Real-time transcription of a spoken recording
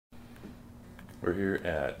We're here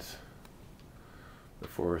at the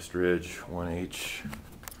Forest Ridge 1H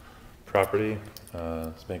property.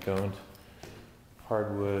 It's bank owned.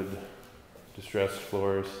 Hardwood, distressed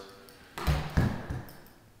floors,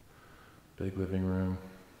 big living room,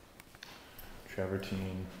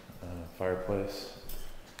 travertine fireplace.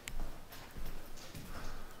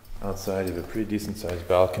 Outside you have a pretty decent sized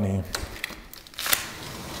balcony.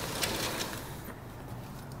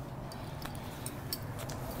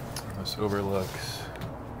 This overlooks,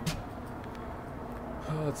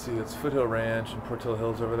 let's see, it's Foothill Ranch and Portillo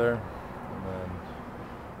Hills over there. And then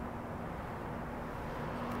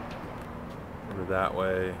over that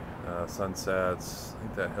way, sunsets. I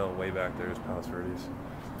think that hill way back there is Palos Verdes.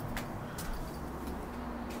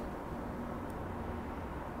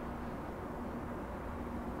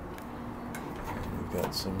 We've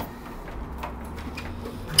got some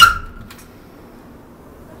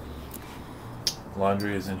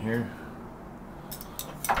laundry is in here.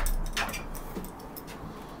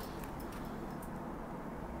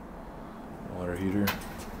 Water heater.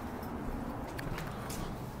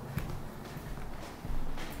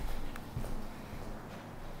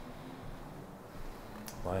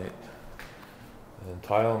 Light. And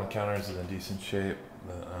tile on the counters is in decent shape.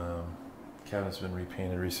 The cabinet's been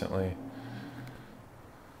repainted recently.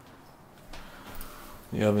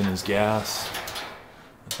 The oven is gas.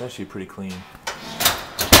 It's actually pretty clean.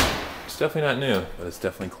 It's definitely not new, but it's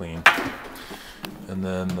definitely clean. And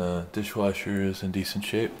then the dishwasher is in decent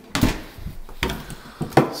shape.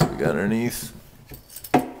 So we got underneath.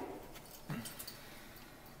 No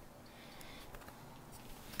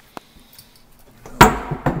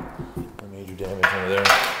major damage under there.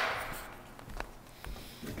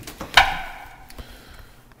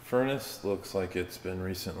 Furnace looks like it's been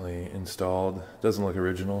recently installed. Doesn't look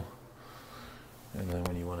original. And then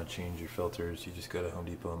when you want to change your filters, you just go to Home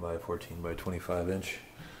Depot and buy a 14 by 25 inch.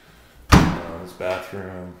 This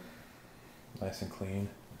bathroom, nice and clean.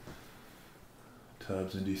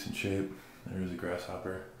 Tub's in decent shape. There's a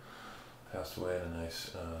grasshopper. Passed away, and a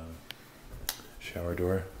nice shower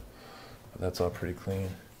door. But that's all pretty clean.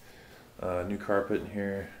 New carpet in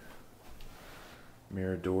here.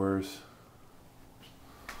 Mirrored doors.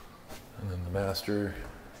 And then the master.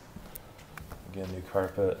 Again, new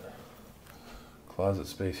carpet. Closet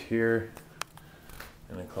space here,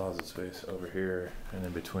 and a closet space over here, and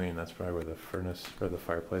in between, that's probably where the furnace or the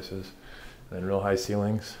fireplace is. And then real high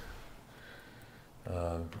ceilings.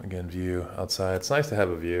 Again, view outside. It's nice to have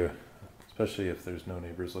a view, especially if there's no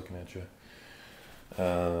neighbors looking at you.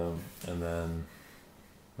 And then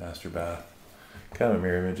master bath, kind of a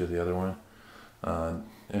mirror image of the other one.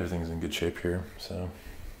 Everything's in good shape here, so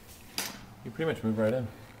you pretty much move right in.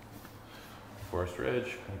 Forest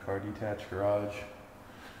Ridge, and car detached garage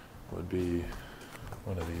would be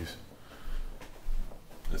one of these.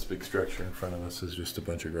 This big structure in front of us is just a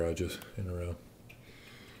bunch of garages in a row.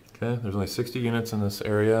 Okay, there's only 60 units in this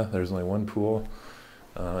area. There's only one pool,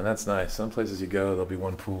 and that's nice. Some places you go, there'll be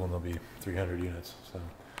one pool and there'll be 300 units, so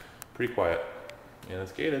pretty quiet. And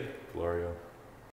it's gated, Florio.